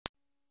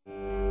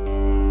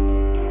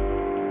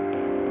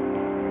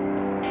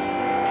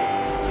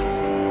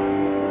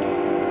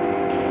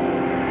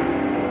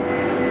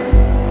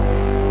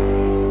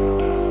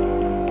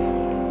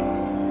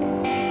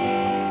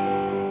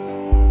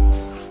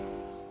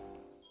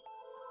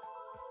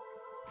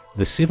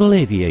The civil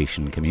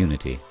aviation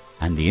community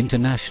and the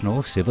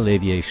International Civil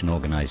Aviation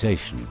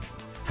Organization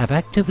have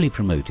actively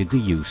promoted the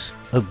use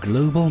of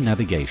global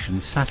navigation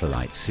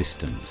satellite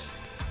systems.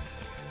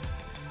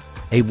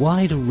 A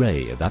wide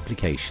array of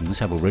applications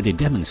have already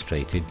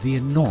demonstrated the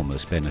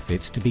enormous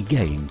benefits to be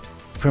gained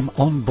from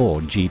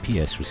onboard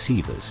GPS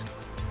receivers,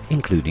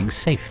 including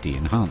safety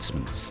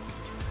enhancements.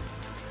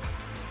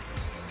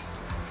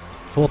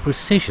 For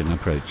precision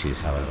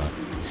approaches, however,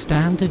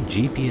 standard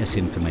GPS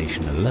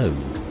information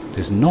alone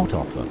does not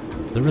offer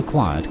the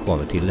required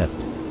quality level.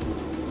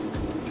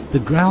 The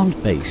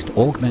Ground-Based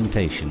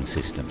Augmentation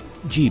System,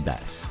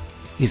 GBAS,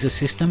 is a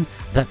system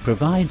that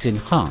provides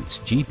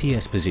enhanced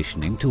GPS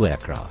positioning to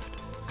aircraft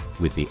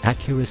with the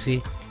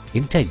accuracy,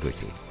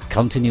 integrity,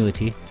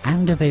 continuity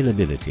and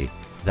availability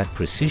that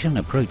precision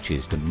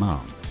approaches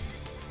demand.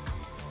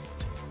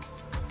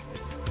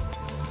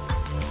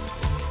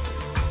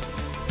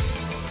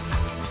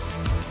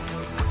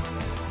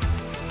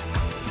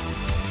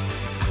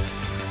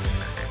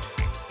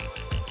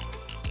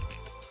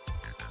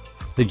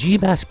 The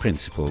GBAS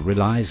principle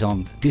relies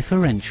on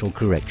differential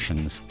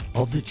corrections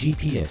of the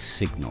GPS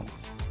signal.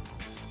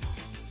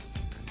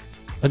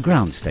 A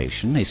ground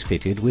station is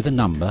fitted with a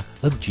number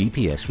of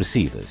GPS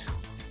receivers.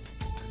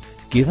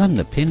 Given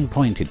the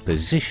pinpointed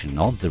position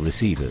of the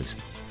receivers,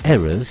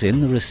 errors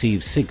in the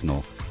received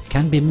signal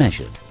can be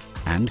measured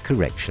and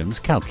corrections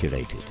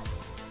calculated.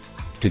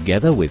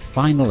 Together with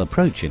final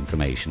approach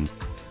information,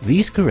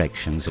 these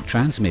corrections are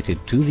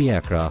transmitted to the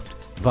aircraft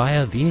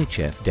via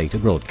VHF data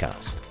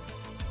broadcast.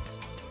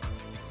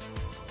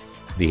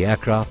 The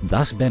aircraft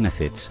thus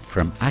benefits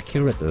from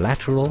accurate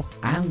lateral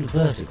and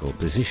vertical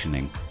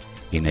positioning,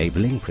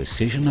 enabling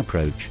precision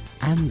approach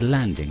and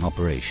landing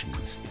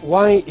operations.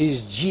 Why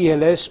is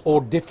GLS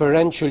or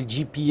differential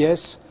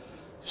GPS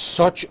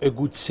such a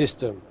good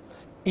system?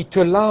 It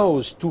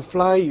allows to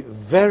fly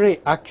very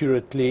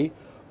accurately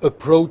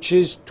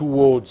approaches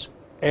towards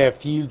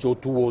airfields or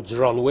towards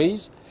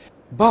runways,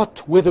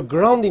 but with a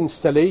ground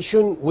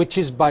installation which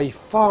is by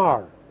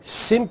far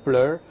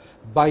simpler,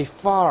 by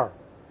far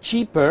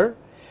cheaper,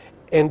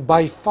 and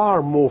by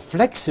far more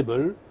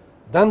flexible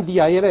than the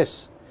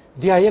ILS.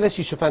 The ILS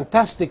is a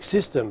fantastic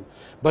system,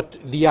 but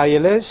the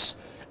ILS,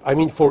 I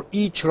mean, for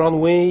each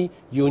runway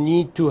you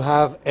need to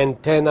have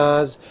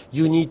antennas,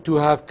 you need to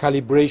have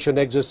calibration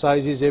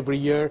exercises every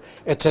year,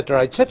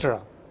 etc.,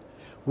 etc.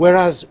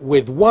 Whereas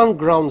with one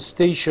ground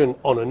station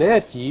on an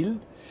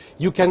airfield,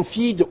 you can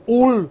feed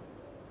all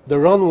the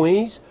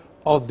runways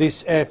of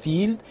this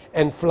airfield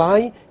and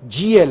fly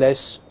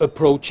GLS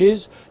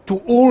approaches to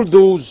all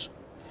those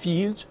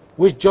fields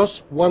with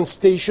just one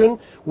station,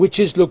 which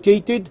is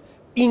located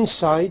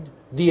inside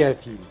the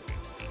airfield.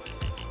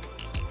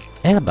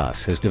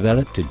 Airbus has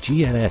developed a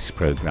GLS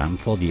program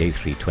for the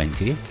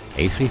A320,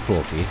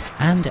 A340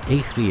 and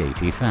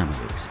A380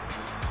 families.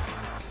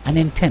 An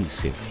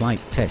intensive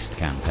flight test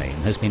campaign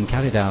has been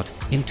carried out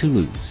in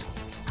Toulouse,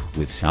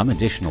 with some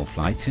additional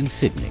flights in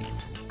Sydney.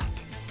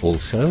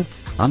 Also,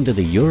 under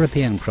the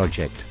European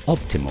project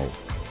Optimal,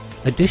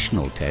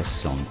 additional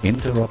tests on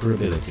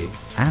interoperability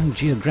and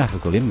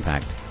geographical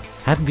impact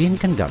have been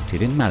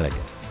conducted in Malaga,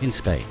 in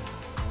Spain.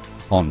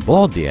 On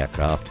board the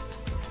aircraft,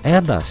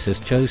 Airbus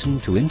has chosen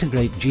to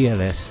integrate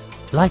GLS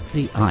like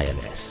the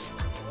ILS,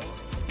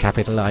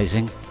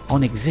 capitalizing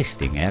on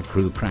existing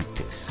aircrew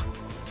practice.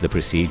 The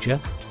procedure,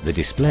 the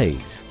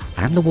displays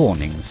and the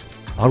warnings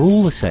are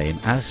all the same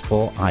as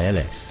for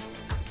ILS,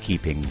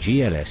 keeping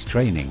GLS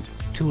training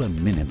to a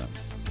minimum.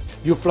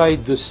 You fly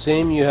the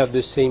same, you have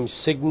the same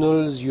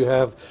signals, you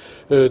have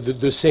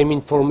the same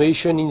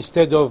information.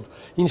 Instead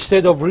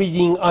of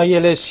reading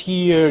ILS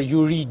here,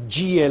 you read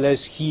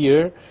GLS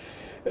here.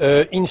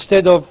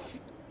 Instead of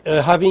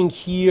having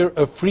here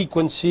a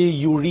frequency,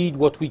 you read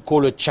what we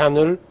call a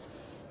channel.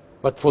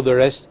 But for the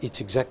rest,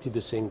 it's exactly the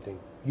same thing.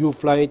 You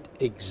fly it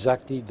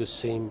exactly the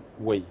same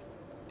way.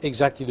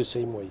 Exactly the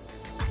same way.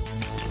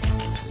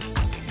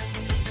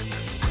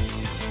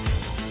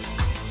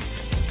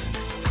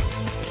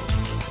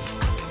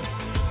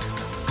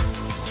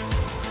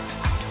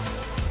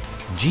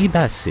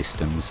 GBAS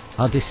systems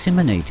are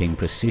disseminating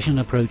precision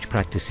approach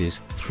practices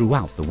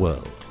throughout the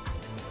world.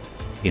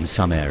 In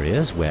some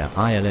areas where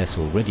ILS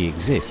already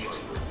exists,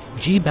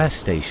 GBAS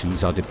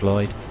stations are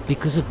deployed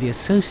because of the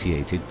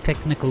associated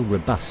technical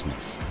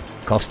robustness,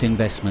 cost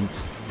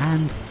investments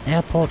and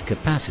airport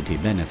capacity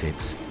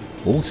benefits,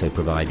 also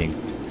providing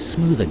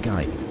smoother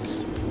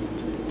guidance.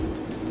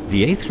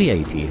 The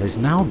A380 has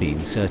now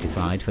been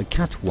certified for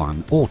Cat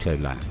 1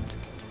 Autoland,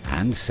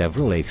 and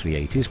several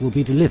A380s will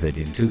be delivered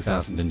in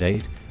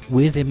 2008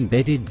 with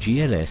embedded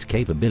GLS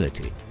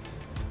capability.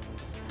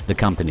 The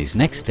company's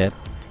next step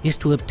is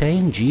to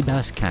obtain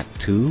GBAS Cat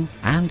 2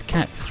 and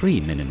Cat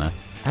 3 minima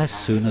as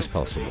soon as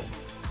possible,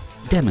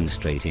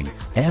 demonstrating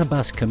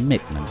Airbus'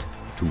 commitment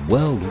to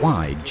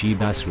worldwide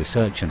GBAS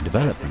research and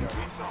development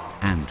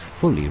and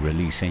fully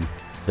releasing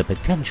the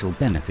potential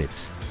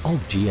benefits of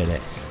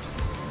GLS.